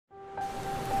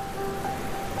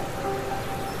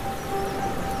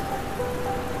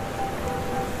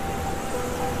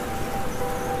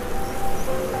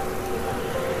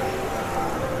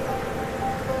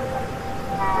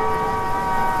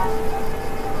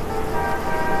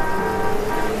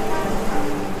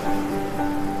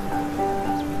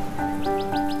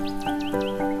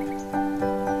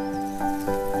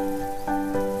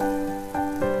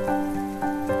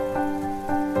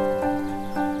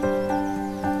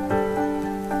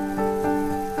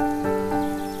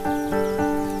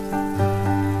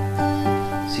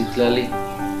Citlaly.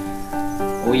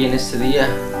 Hoy en este día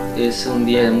es un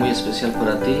día muy especial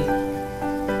para ti.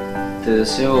 Te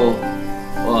deseo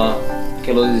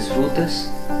que lo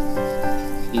disfrutes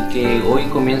y que hoy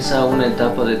comienza una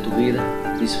etapa de tu vida.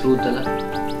 Disfrútala.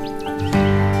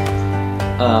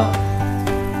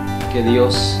 Que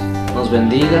Dios nos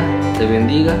bendiga, te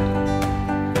bendiga.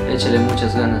 Échale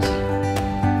muchas ganas.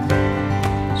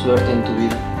 Suerte en tu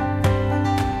vida.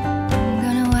 I'm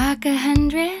gonna walk 100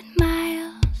 miles.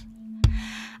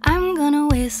 I'm gonna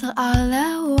whistle all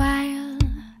the while.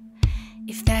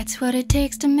 If that's what it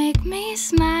takes to make me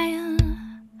smile.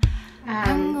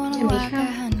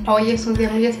 Hija, hoy es un día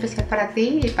muy especial para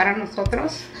ti y para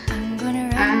nosotros.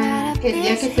 El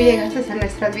día que tú llegaste a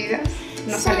nuestras vidas,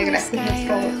 nos alegraste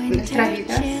nuestra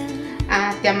vida.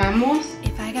 Te amamos.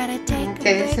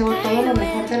 Te deseo todo lo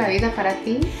mejor de la vida para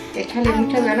ti. Échale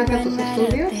muchas ganas a tus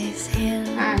estudios.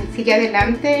 Sigue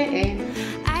adelante.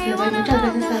 Le doy muchas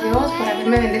gracias a Dios por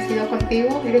haberme bendecido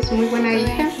contigo. Eres muy buena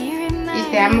hija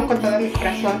y te amo con todo mi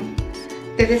corazón.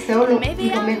 Te deseo lo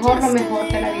mejor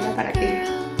de la vida para ti.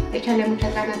 Échale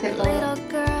muchas ganas de todo.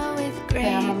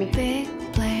 Te amo, mi hija.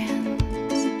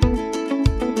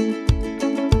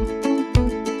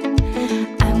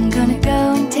 I'm gonna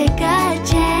go and take a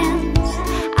chance.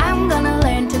 I'm gonna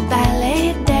learn to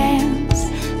ballet dance.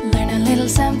 Learn a little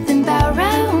something about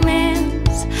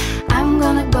romance. I'm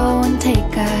gonna go and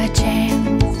take a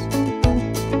chance.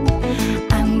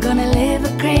 I'm gonna live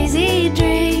a crazy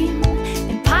dream.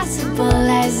 Impossible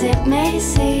as it may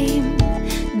seem.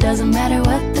 Doesn't matter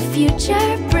what the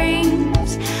future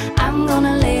brings. I'm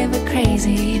gonna live a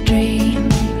crazy dream.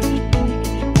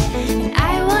 And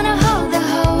I wanna hold the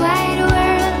whole wide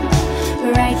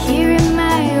world right here